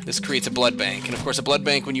there. This creates a blood bank. And of course a blood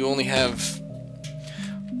bank when you only have...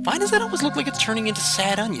 Why does that always look like it's turning into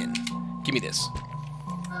sad onion? Give me this.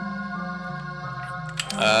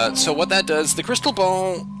 So what that does, the crystal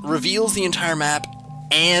ball reveals the entire map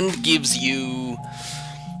and gives you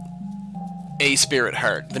a spirit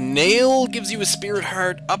heart. The nail gives you a spirit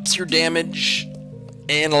heart, ups your damage,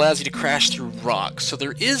 and allows you to crash through rocks. So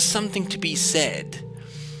there is something to be said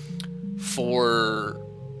for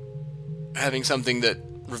having something that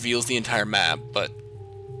reveals the entire map, but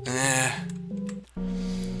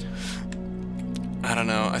I don't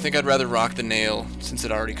know. I think I'd rather rock the nail, since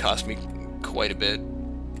it already cost me quite a bit.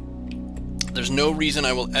 There's no reason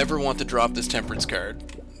I will ever want to drop this temperance card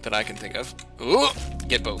that I can think of. Ooh!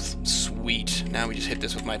 Get both. Sweet. Now we just hit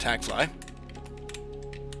this with my attack fly.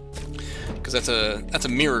 Because that's a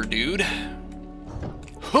mirror dude.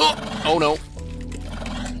 Huh! Oh no.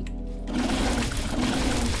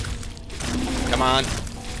 Come on.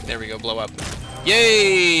 There we go, blow up.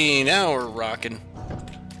 Yay! Now we're rocking.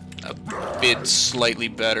 A bit slightly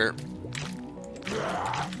better.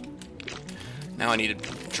 Now I need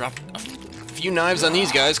to drop a few knives on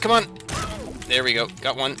these guys. Come on! There we go.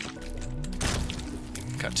 Got one.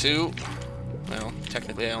 Got two. Well,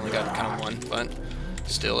 technically I only got kind of one, but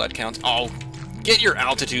still that counts. Oh! Get your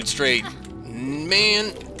altitude straight!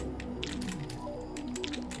 Man!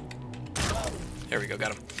 There we go,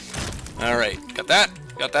 got him. Alright, got that,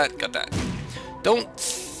 got that, got that. Don't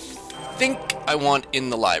think I want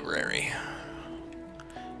in the library.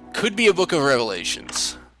 Could be a book of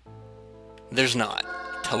Revelations. There's not.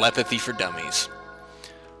 Telepathy for dummies.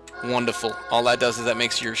 Wonderful. All that does is that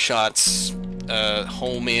makes your shots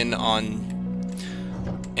home in on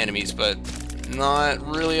enemies, but not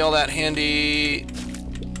really all that handy.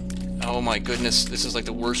 Oh my goodness, this is like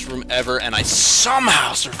the worst room ever, and I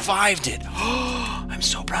somehow survived it! I'm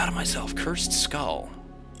so proud of myself. Cursed Skull.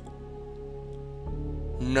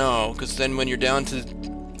 No, because then when you're down to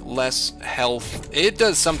less health, it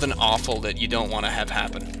does something awful that you don't want to have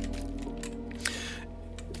happen.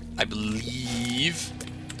 I believe...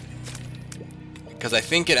 Because I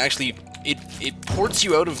think it actually... It ports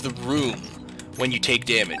you out of the room when you take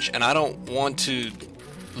damage, and I don't want to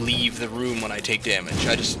leave the room when I take damage.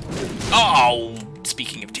 I just... Oh!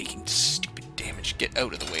 Speaking of taking stupid damage, get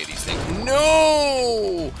out of the way of these things.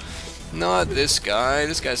 No! Not this guy.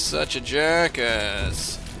 This guy's such a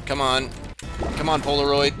jackass. Come on. Come on,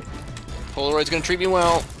 Polaroid. Polaroid's gonna treat me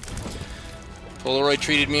well. Polaroid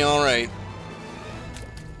treated me alright.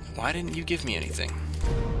 Why didn't you give me anything?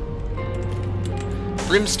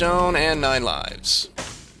 Brimstone and 9 lives.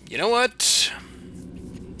 You know what?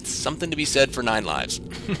 Something to be said for 9 lives.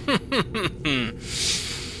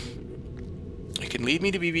 It can lead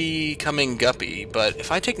me to be becoming Guppy, but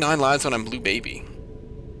if I take 9 lives when I'm Blue Baby,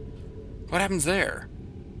 what happens there?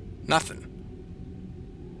 Nothing.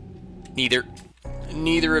 Neither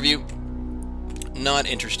of you. Not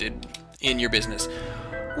interested in your business.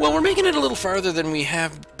 Well, we're making it a little farther than we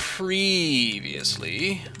have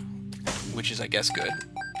previously, which is, I guess, good.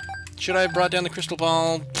 Should I have brought down the crystal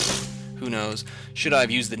ball? Pfft, who knows? Should I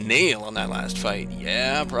have used the nail on that last fight?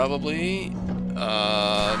 Yeah, probably.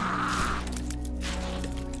 Oh,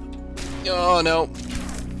 no.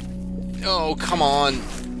 Oh, come on.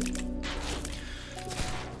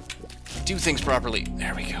 Do things properly.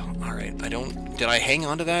 There we go. Alright, did I hang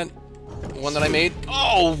on to that one that I made?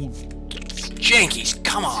 Oh! Jankies,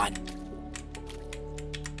 come on!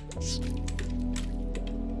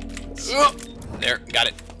 There, got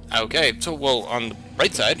it. Okay, so, well, on the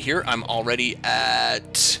right side here, I'm already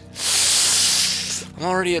at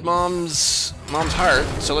Mom's heart,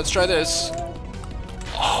 so let's try this.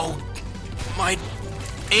 Oh, my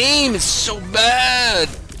aim is so bad!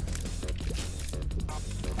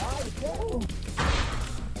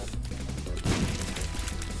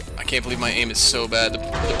 I can't believe my aim is so bad. The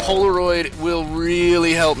Polaroid will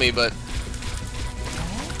really help me, but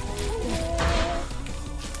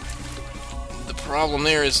the problem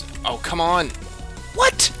there is... Oh, come on!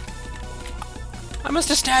 What?! I must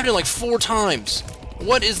have stabbed it like 4 times.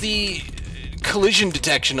 What is the collision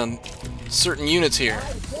detection on certain units here?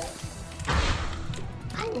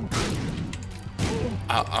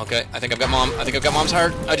 Okay, I think I've got Mom. I think I've got Mom's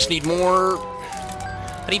heart. I just need more...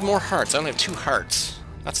 I need more hearts. I only have 2 hearts.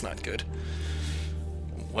 That's not good.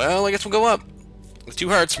 Well, I guess we'll go up. With 2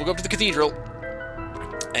 hearts, we'll go up to the cathedral.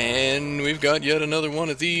 And we've got yet another one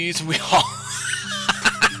of these. We all...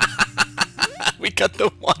 we got the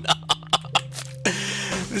one up.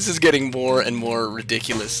 This is getting more and more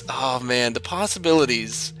ridiculous. Oh man, the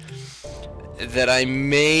possibilities that I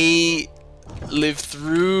may live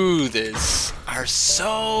through this are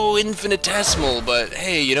so infinitesimal, but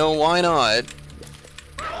hey, you know, why not?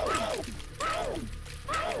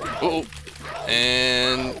 Uh-oh.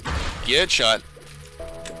 And get shot.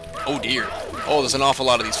 Oh dear. Oh, there's an awful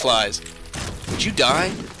lot of these flies. Would you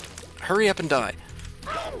die? Hurry up and die.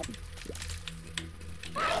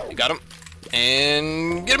 You got him.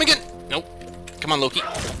 And get him again. Nope. Come on, Loki.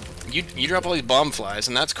 You drop all these bomb flies,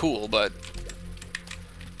 and that's cool, but...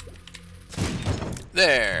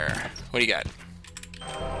 There. What do you got?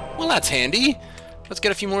 Well, that's handy. Let's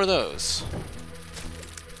get a few more of those.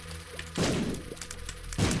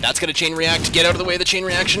 That's gonna chain react. Get out of the way of the chain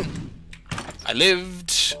reaction. I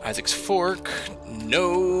lived. Isaac's fork.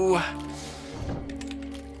 No.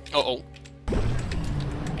 Uh-oh.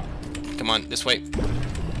 Come on, this way.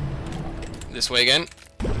 This way again.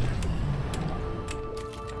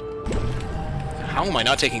 How am I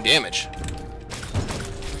not taking damage?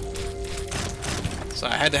 So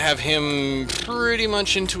I had to have him pretty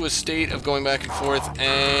much into a state of going back and forth,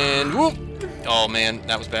 and whoop! Oh man,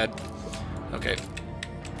 that was bad. Okay.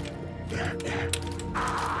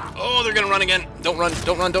 Oh, they're gonna run again. Don't run,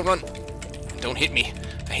 don't run, don't run. Don't hit me.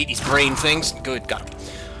 I hate these brain things. Good, got him.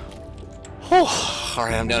 Oh,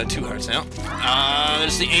 alright, I'm down to 2 hearts now.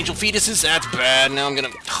 There's the angel fetuses. That's bad. Now I'm gonna...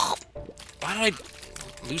 Why did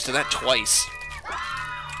I lose to that twice?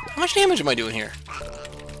 How much damage am I doing here?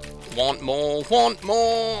 Want more, want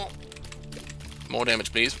more. More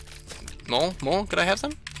damage, please. More, more. Could I have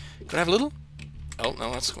some? Could I have a little? Oh,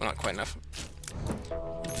 no, that's not quite enough.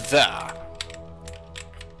 There.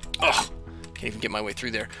 Ugh. Can't even get my way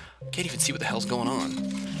through there. Can't even see what the hell's going on.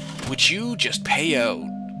 Would you just pay out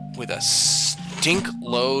with a stink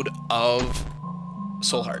load of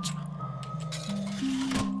soul hearts?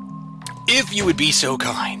 If you would be so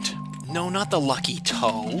kind. No, not the lucky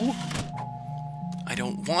toe. I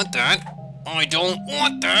don't want that. I don't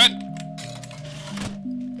want that.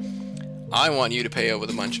 I want you to pay out with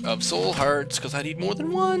a bunch of soul hearts because I need more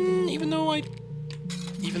than one, even though I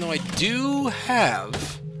do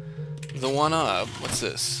have the one up. What's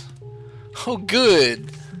this? Oh,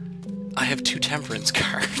 good. I have 2 temperance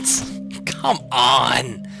cards. Come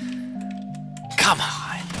on. Come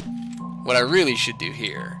on. What I really should do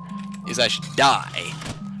here is I should die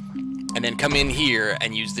and then come in here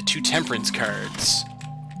and use the 2 temperance cards.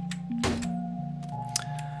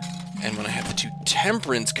 And when I have the 2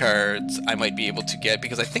 temperance cards, I might be able to get,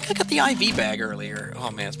 because I think I got the IV bag earlier.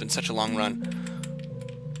 Oh man, it's been such a long run.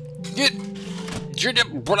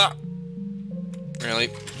 Really?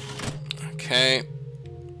 Okay.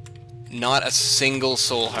 Not a single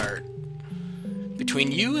soul heart.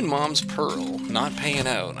 Between you and Mom's Pearl not paying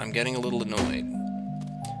out, I'm getting a little annoyed.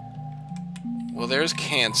 Well, there's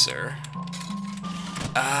Cancer.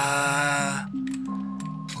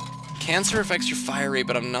 Cancer affects your fire rate,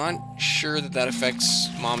 but I'm not sure that that affects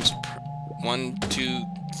Mom's... 1, 2...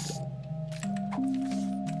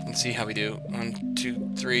 Let's see how we do. 1,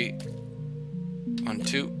 2, 3... 1,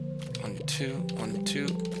 2... 1, 2... 1, 2...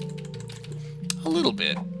 A little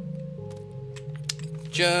bit.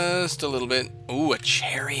 Just a little bit. Ooh, a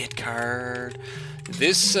chariot card.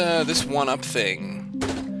 This one-up thing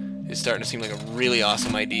is starting to seem like a really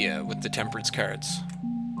awesome idea with the temperance cards.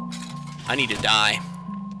 I need to die.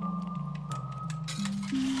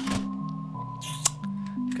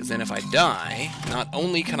 Because then if I die, not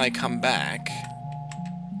only can I come back...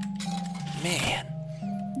 Man.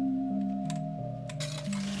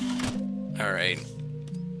 Alright.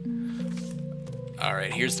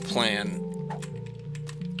 Alright, here's the plan.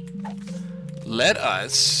 Let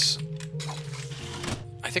us...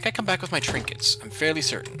 I think I come back with my trinkets. I'm fairly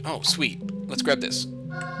certain. Oh, sweet. Let's grab this.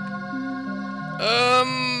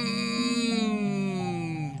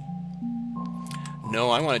 No,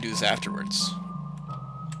 I want to do this afterwards.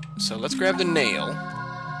 So let's grab the nail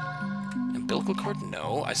and umbilical cord?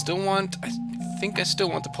 No. I think I still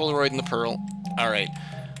want the Polaroid and the Pearl. Alright.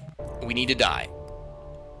 We need to die.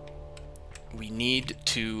 We need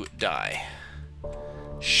to die.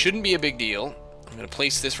 Shouldn't be a big deal. I'm going to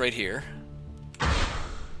place this right here.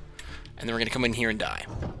 And then we're going to come in here and die.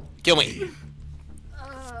 Kill me.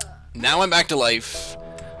 Now I'm back to life.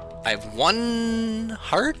 I have 1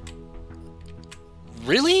 heart?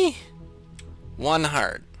 Really? 1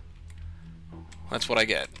 heart. That's what I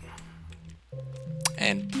get.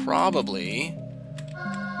 And probably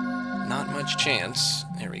not much chance.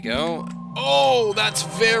 There we go. Oh, that's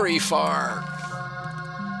very far.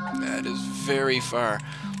 That is very far.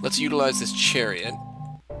 Let's utilize this chariot.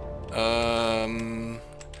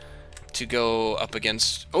 To go up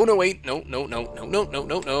against... Oh, no, wait. No.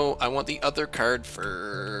 I want the other card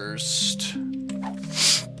first.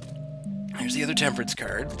 Here's the other Temperance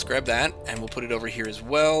card. Let's grab that, and we'll put it over here as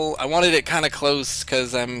well. I wanted it kind of close,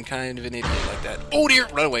 because I'm kind of an idiot like that. Oh, dear!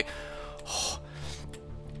 Run away. Oh.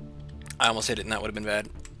 I almost hit it, and that would have been bad.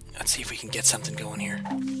 Let's see if we can get something going here.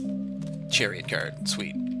 Chariot card.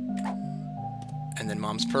 Sweet. And then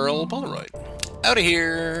Mom's Pearl Polaroid. Out of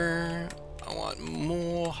here! I want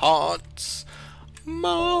more hearts.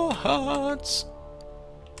 More hearts.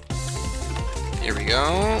 Here we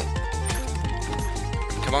go.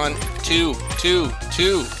 Come on. 2.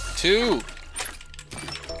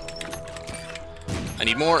 I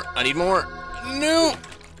need more. No!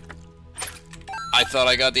 I thought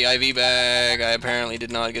I got the IV bag. I apparently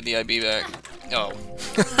did not get the IV bag. Oh.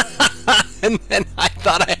 And then I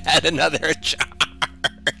thought I had another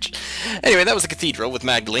charge. Anyway, that was the cathedral with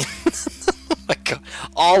Magdalene. Oh my god.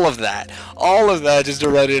 All of that just to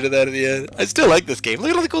run into that at the end. I still like this game. Look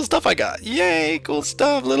at all the cool stuff I got. Yay, cool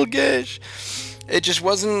stuff, little gish. It just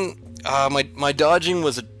wasn't... my dodging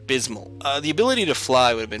was abysmal. The ability to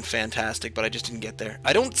fly would have been fantastic, but I just didn't get there.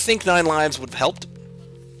 I don't think 9 lives would have helped.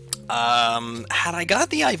 Had I got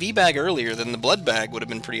the IV bag earlier, then the blood bag would have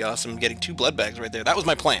been pretty awesome, getting 2 blood bags right there. That was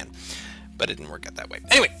my plan. But it didn't work out that way.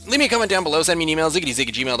 Anyway, leave me a comment down below, send me an email,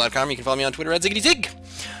 ziggityzig@gmail.com. You can follow me on Twitter at ziggityzig.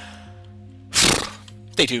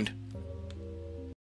 Stay tuned.